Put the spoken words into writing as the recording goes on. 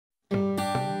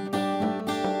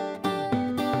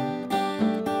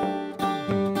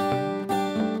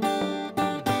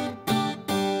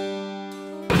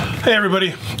Hey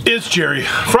everybody, it's Jerry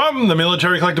from the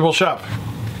Military Collectible Shop.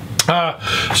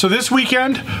 So this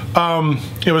weekend,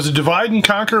 it was a divide and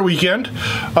conquer weekend.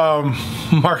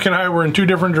 Mark and I were in two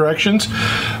different directions.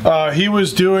 He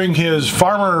was doing his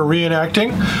farmer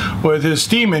reenacting with his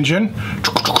steam engine.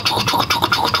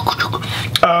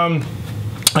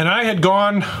 And I had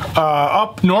gone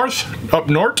up north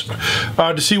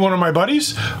to see one of my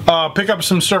buddies, pick up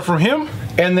some stuff from him,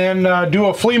 and then do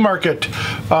a flea market.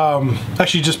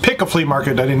 Actually, just pick a flea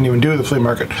market. I didn't even do the flea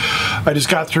market. I just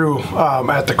got through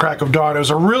at the crack of dawn. It was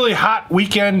a really hot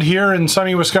weekend here in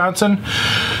sunny Wisconsin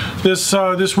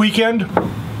this weekend.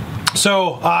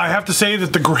 So I have to say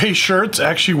that the gray shirts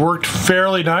actually worked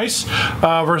fairly nice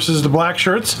versus the black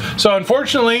shirts. So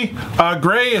unfortunately,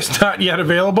 gray is not yet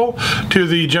available to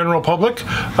the general public.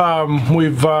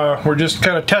 We're just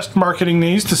kind of test marketing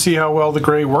these to see how well the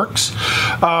gray works.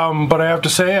 But I have to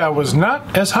say I was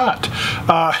not as hot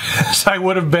as I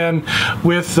would have been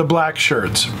with the black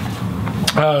shirts.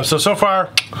 So far,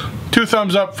 2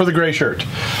 thumbs up for the gray shirt.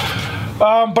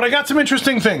 But I got some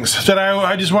interesting things that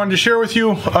I just wanted to share with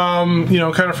you, you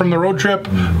know, kind of from the road trip.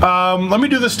 Let me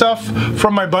do the stuff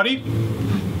from my buddy.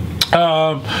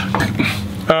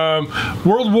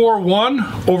 World War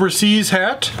I overseas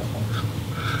hat.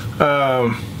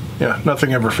 Yeah,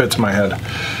 nothing ever fits my head.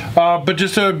 But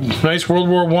just a nice World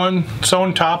War I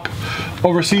sewn top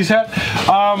overseas hat.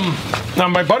 Now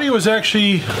my buddy was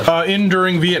actually in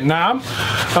during Vietnam.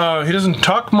 He doesn't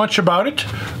talk much about it.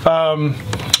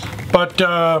 But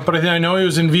I know he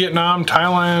was in Vietnam,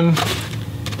 Thailand,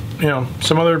 you know,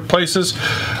 some other places.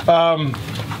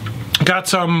 Got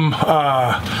some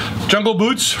jungle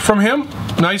boots from him.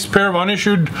 Nice pair of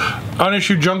unissued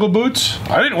jungle boots.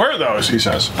 I didn't wear those, he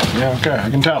says. Yeah, okay, I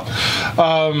can tell.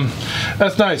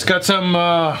 That's nice. Got some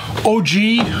OG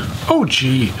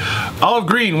olive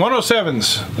green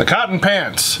 107s, the cotton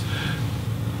pants.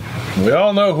 We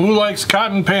all know who likes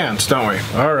cotton pants, don't we?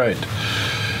 All right.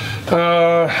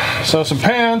 So some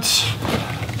pants,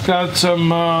 got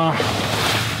some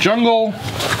jungle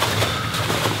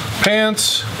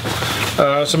pants,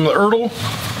 some of the Ertl,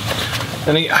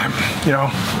 and you know,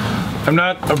 I'm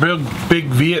not a big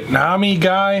Vietnamese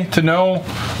guy to know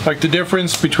like the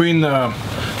difference between the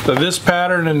this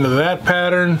pattern and that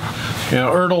pattern. You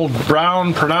know, Ertl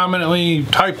brown predominantly,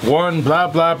 type 1, blah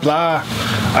blah blah.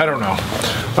 I don't know.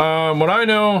 What I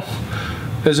know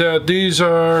is that these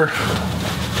are,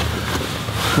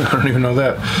 I don't even know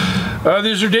that.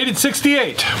 These are dated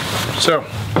 68. So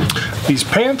these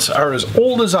pants are as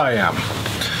old as I am,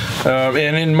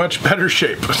 and in much better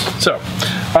shape. So,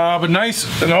 but nice,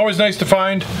 and always nice to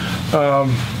find.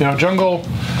 You know, jungle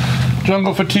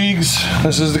fatigues.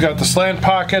 This has got the slant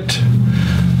pocket.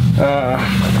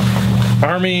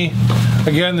 Army,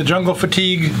 again, the jungle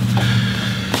fatigue.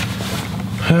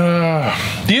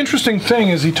 The interesting thing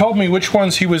is he told me which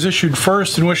ones he was issued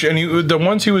first and the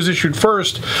ones he was issued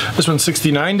first, this one's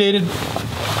 69 dated.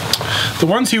 The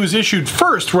ones he was issued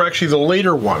first were actually the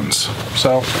later ones.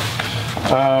 So,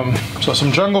 so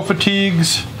some jungle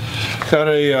fatigues. Got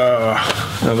a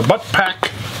the butt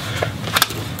pack.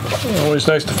 Always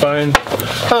nice to find.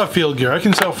 I love field gear. I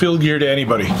can sell field gear to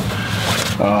anybody.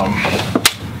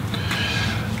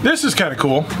 This is kind of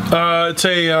cool.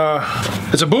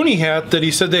 It's a boonie hat that he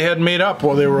said they had made up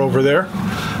while they were over there.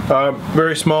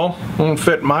 Very small. Won't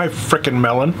fit my frickin'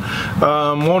 melon.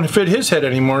 Won't fit his head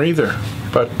anymore either.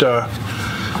 But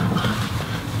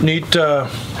neat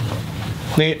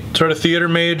sort of theater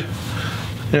made,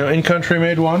 you know, in-country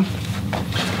made one.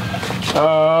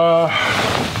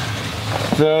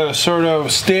 The sort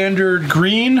of standard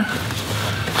green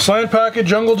slant pocket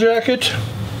jungle jacket.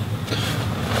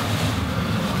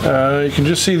 You can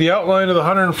just see the outline of the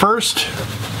 101st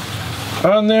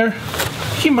on there.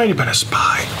 He might have been a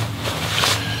spy,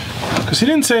 because he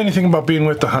didn't say anything about being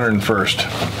with the 101st.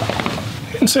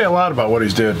 He didn't say a lot about what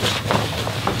he's did.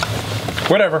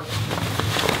 Whatever.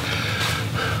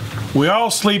 We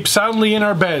all sleep soundly in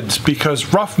our beds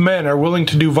because rough men are willing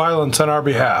to do violence on our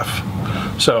behalf.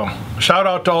 So, shout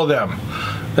out to all of them.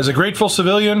 As a grateful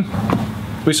civilian,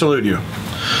 we salute you.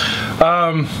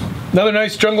 Another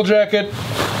nice jungle jacket.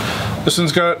 This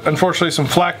one's got, unfortunately, some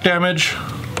flak damage.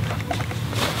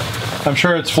 I'm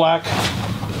sure it's flak.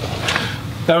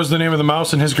 That was the name of the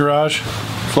mouse in his garage.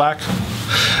 Flak.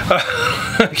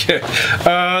 Okay.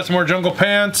 Some more jungle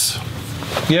pants.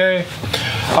 Yay.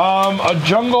 A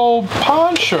jungle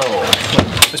poncho.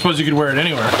 I suppose you could wear it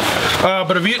anywhere.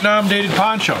 But a Vietnam dated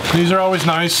poncho. These are always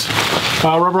nice.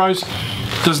 Rubberized.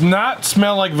 Does not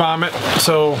smell like vomit,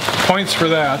 so points for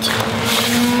that.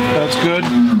 That's good.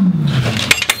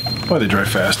 Boy, they dry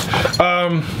fast.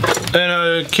 And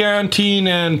a canteen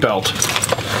and belt.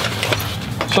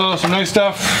 So some nice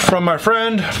stuff from my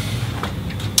friend.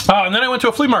 And then I went to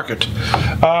a flea market,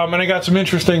 and I got some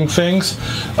interesting things.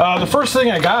 The first thing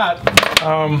I got,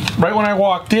 right when I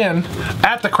walked in,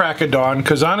 at the crack of dawn,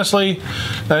 because honestly,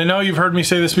 I know you've heard me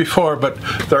say this before, but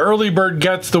the early bird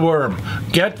gets the worm.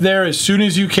 Get there as soon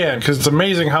as you can, because it's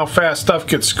amazing how fast stuff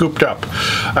gets scooped up.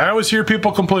 I always hear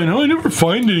people complain, oh, I never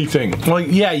find anything. Well,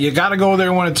 yeah, you gotta go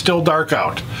there when it's still dark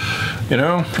out. You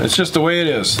know, it's just the way it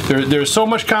is. There's so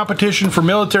much competition for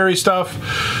military stuff.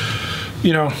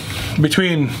 You know,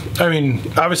 between, I mean,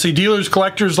 obviously dealers,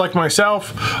 collectors like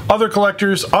myself, other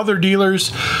collectors, other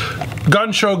dealers,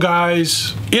 gun show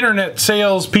guys, internet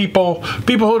sales people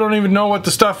who don't even know what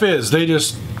the stuff is. They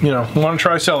just, you know, want to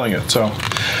try selling it. So,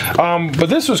 but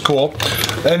this was cool,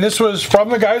 and this was from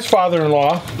the guy's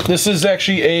father-in-law. This is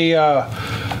actually a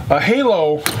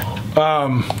Halo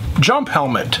jump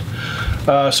helmet.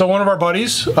 So one of our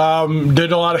buddies did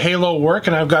a lot of Halo work,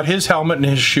 and I've got his helmet and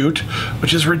his chute,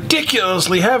 which is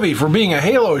ridiculously heavy for being a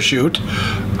Halo chute.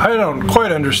 I don't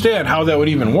quite understand how that would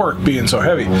even work, being so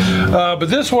heavy. But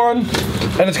this one,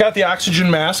 and it's got the oxygen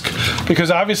mask,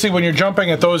 because obviously when you're jumping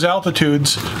at those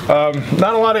altitudes,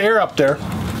 not a lot of air up there.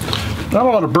 Not a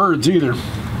lot of birds either.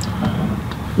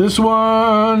 This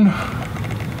one's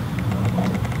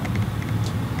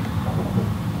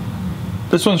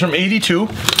from '82.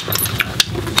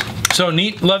 So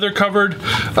neat, leather covered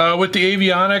with the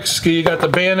avionics. You got the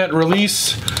bayonet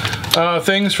release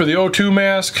things for the O2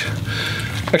 mask.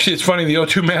 Actually, it's funny, the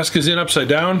O2 mask is in upside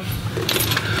down.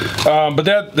 But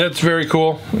that's very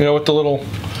cool, you know, with the little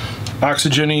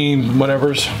oxygen-y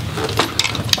whatevers.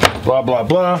 Blah, blah,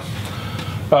 blah.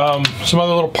 Some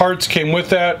other little parts came with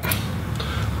that.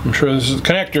 I'm sure this is a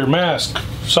connector, mask,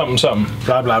 something, something,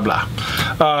 blah, blah, blah.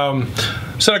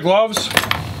 Set of gloves,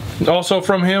 also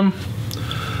from him.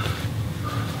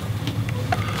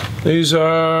 These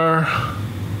are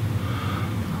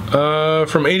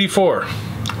from '84.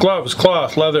 Gloves,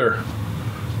 cloth, leather,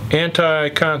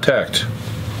 anti-contact.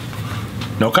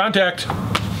 No contact.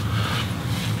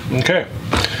 Okay.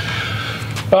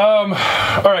 All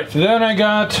right, then I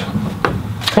got,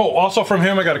 oh, also from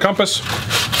him I got a compass.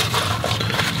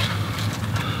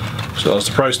 So that's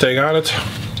the price tag on it.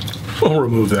 We'll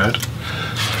remove that.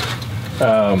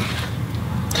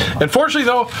 Unfortunately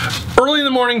though, early in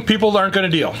the morning people aren't going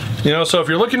to deal. You know, so if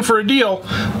you're looking for a deal,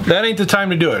 that ain't the time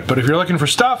to do it. But if you're looking for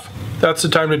stuff, that's the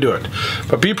time to do it.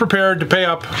 But be prepared to pay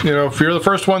up. You know, if you're the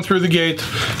first one through the gate,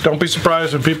 don't be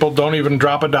surprised when people don't even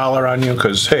drop $1 on you,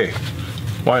 because hey,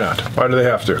 why not? Why do they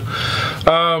have to?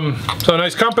 So a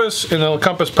nice compass in a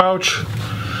compass pouch.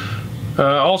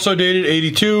 Also dated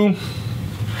 '82.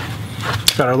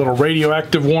 Got our little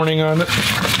radioactive warning on it.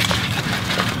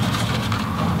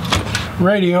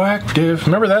 Radioactive.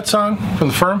 Remember that song from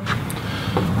The Firm?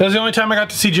 That was the only time I got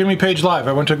to see Jimmy Page live.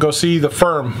 I went to go see The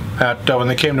Firm at when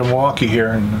they came to Milwaukee here,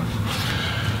 and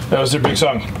that was their big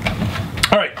song.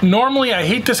 All right, normally I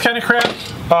hate this kind of crap,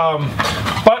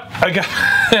 but I got,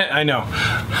 I know,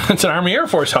 it's an Army Air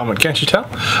Force helmet, can't you tell?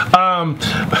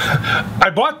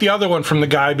 I bought the other one from the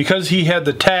guy because he had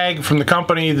the tag from the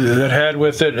company that had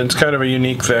with it, and it's kind of a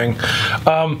unique thing.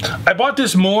 I bought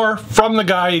this more from the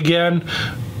guy again.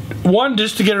 One,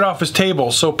 just to get it off his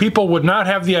table, so people would not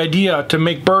have the idea to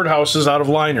make birdhouses out of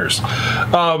liners.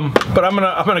 But I'm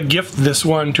gonna gift this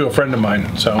one to a friend of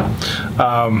mine. So,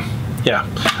 yeah.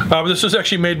 This was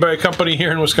actually made by a company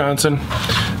here in Wisconsin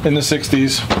in the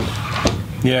 '60s.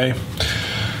 Yay.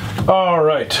 All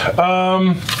right.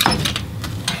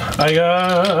 I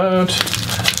got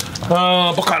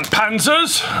a book on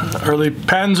Panzers, early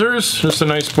Panzers. Just a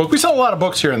nice book. We sell a lot of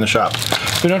books here in the shop.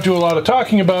 We don't do a lot of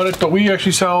talking about it, but we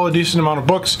actually sell a decent amount of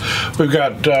books. We've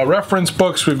got reference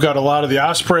books. We've got a lot of the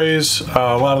Ospreys,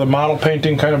 a lot of the model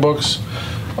painting kind of books.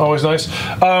 Always nice.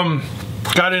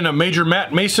 Got in a Major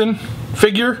Matt Mason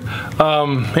figure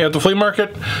at the flea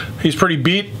market. He's pretty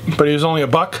beat, but he was only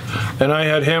 $1, and I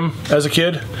had him as a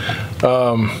kid.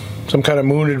 Some kind of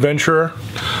moon adventurer.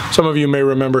 Some of you may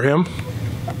remember him.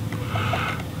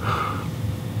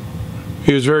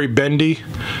 He was very bendy.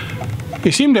 He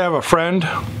seemed to have a friend.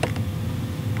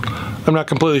 I'm not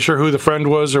completely sure who the friend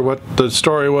was or what the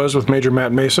story was with Major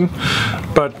Matt Mason,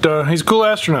 but he's a cool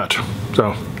astronaut,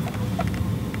 so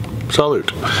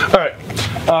salute. All right,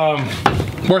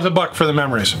 worth $1 for the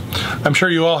memories. I'm sure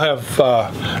you all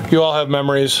have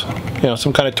memories. You know,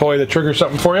 some kind of toy that triggers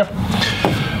something for you.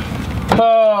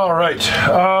 All right.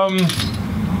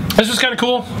 This is kind of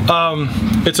cool.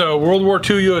 It's a World War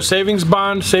II U.S. savings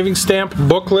bond, savings stamp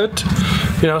booklet.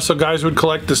 You know, so guys would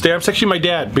collect the stamps. Actually, my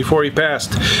dad, before he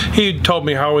passed, he told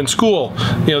me how in school,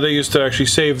 you know, they used to actually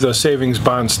save the savings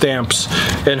bond stamps,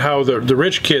 and how the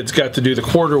rich kids got to do the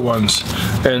quarter ones,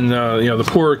 and you know, the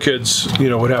poorer kids, you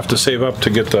know, would have to save up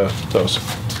to get those.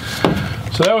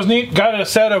 So that was neat. Got a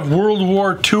set of World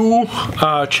War II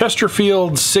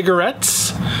Chesterfield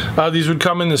cigarettes. These would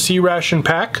come in the C ration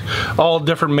pack, all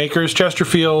different makers.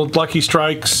 Chesterfield, Lucky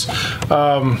Strikes,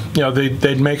 you know,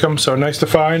 they'd make them, so nice to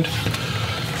find.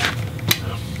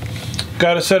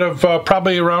 Got a set of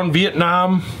probably around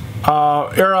Vietnam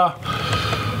era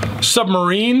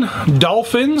submarine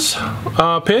dolphins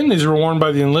pin. These were worn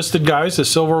by the enlisted guys, the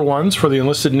silver ones for the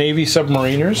enlisted Navy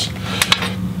submariners.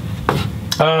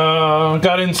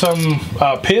 Got in some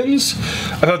pins.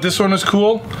 I thought this one was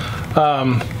cool,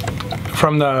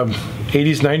 from the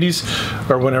 80s, 90s,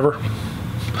 or whenever.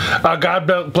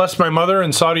 God bless my mother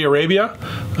in Saudi Arabia.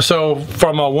 So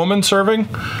from a woman serving.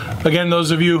 Again, those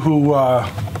of you who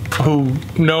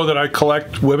know that I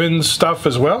collect women's stuff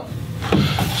as well.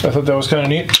 So I thought that was kind of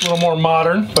neat. A little more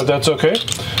modern, but that's okay.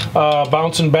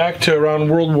 Bouncing back to around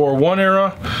World War I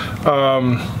era.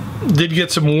 Did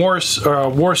get some war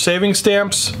saving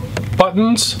stamps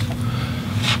buttons.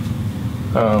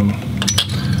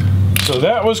 So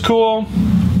that was cool.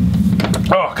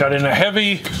 Oh, got in a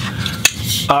heavy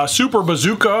Super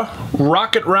Bazooka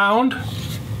rocket round.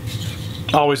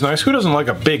 Always nice. Who doesn't like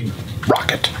a big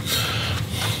rocket?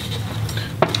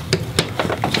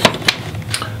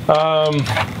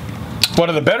 One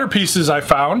of the better pieces I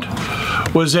found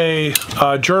was a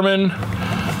German,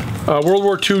 World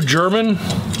War II German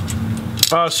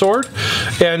sword,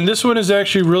 and this one is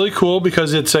actually really cool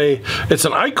because it's an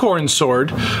Eichhorn sword,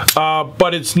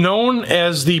 but it's known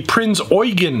as the Prinz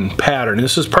Eugen pattern.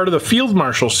 This is part of the Field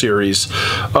Marshal series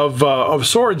of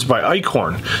swords by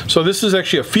Eichhorn. So this is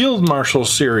actually a Field Marshal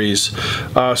series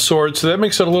sword, so that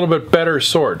makes it a little bit better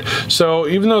sword. So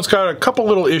even though it's got a couple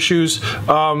little issues,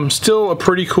 still a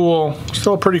pretty cool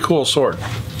sword,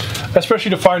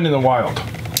 especially to find in the wild.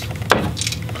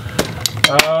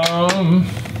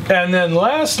 And then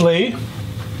lastly,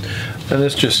 and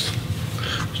this just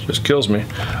kills me,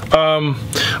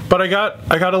 but I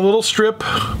got a little strip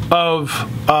of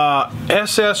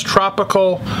SS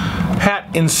Tropical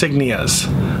hat insignias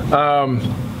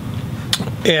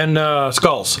and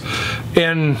skulls,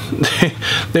 and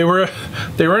they were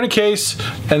in a case,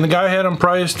 and the guy had them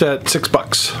priced at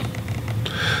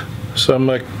 $6. So I'm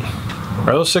like,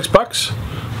 are those $6?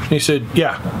 And he said,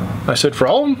 yeah. I said, for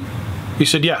all of them? He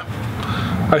said, yeah.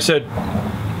 I said,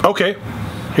 okay,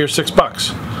 here's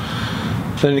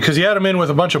 $6. Then, because he had them in with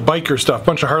a bunch of biker stuff,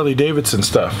 bunch of Harley Davidson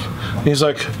stuff. And he's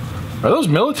like, are those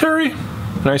military?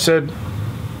 And I said,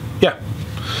 yeah.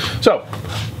 So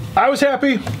I was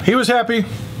happy, he was happy,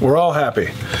 we're all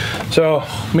happy. So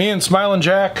me and Smiling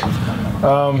Jack,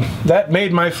 that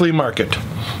made my flea market.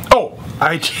 Oh,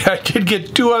 I did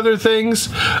get two other things.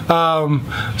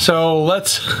 So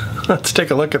let's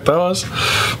take a look at those.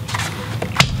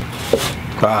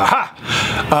 Aha!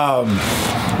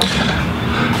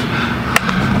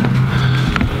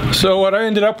 So what I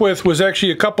ended up with was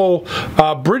actually a couple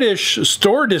British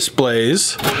store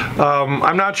displays.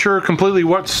 I'm not sure completely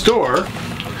what store,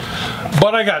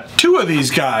 but I got two of these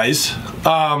guys,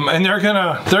 and they're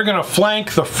gonna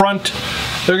flank the front.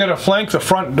 They're gonna flank the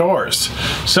front doors.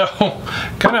 So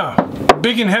kind of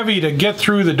big and heavy to get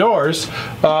through the doors,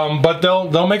 but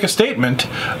they'll make a statement.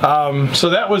 So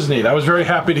that was neat. I was very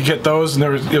happy to get those, and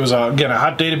it was again a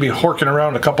hot day to be horking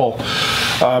around a couple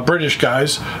British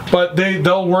guys, but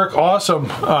they'll work awesome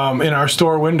in our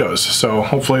store windows. So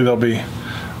hopefully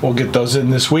we'll get those in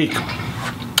this week.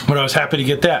 But I was happy to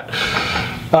get that,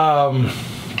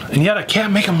 and yet I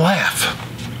can't make them laugh.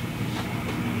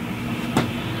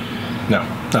 No,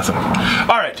 nothing.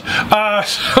 All right,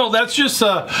 so that's just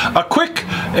a quick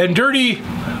and dirty,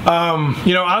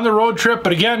 you know, on the road trip.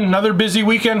 But again, another busy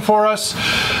weekend for us.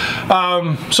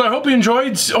 So I hope you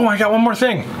enjoyed. Oh, I got one more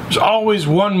thing. There's always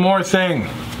one more thing.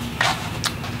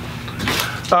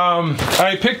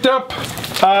 I picked up,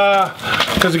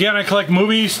 because again, I collect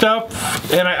movie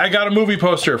stuff, and I got a movie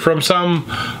poster from some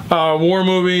war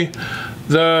movie,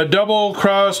 The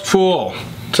Double-Crossed Fool.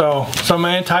 So some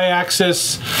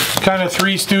anti-Axis kind of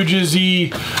Three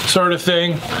Stooges-y sort of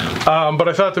thing. But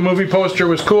I thought the movie poster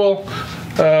was cool.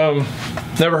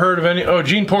 Never heard of any. Oh,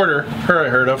 Gene Porter, her I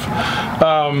heard of.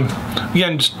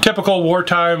 Again, just typical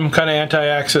wartime kind of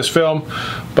anti-Axis film,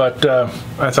 but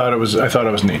I thought it was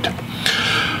neat.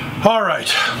 All right.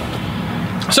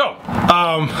 So,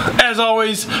 as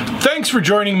always, thanks for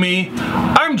joining me.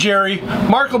 I'm Jerry.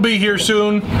 Mark will be here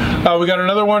soon. We got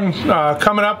another one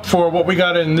coming up for what we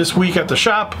got in this week at the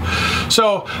shop.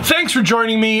 So, thanks for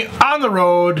joining me on the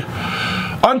road.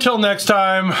 Until next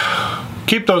time,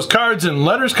 keep those cards and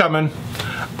letters coming.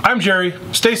 I'm Jerry.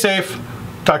 Stay safe.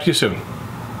 Talk to you soon.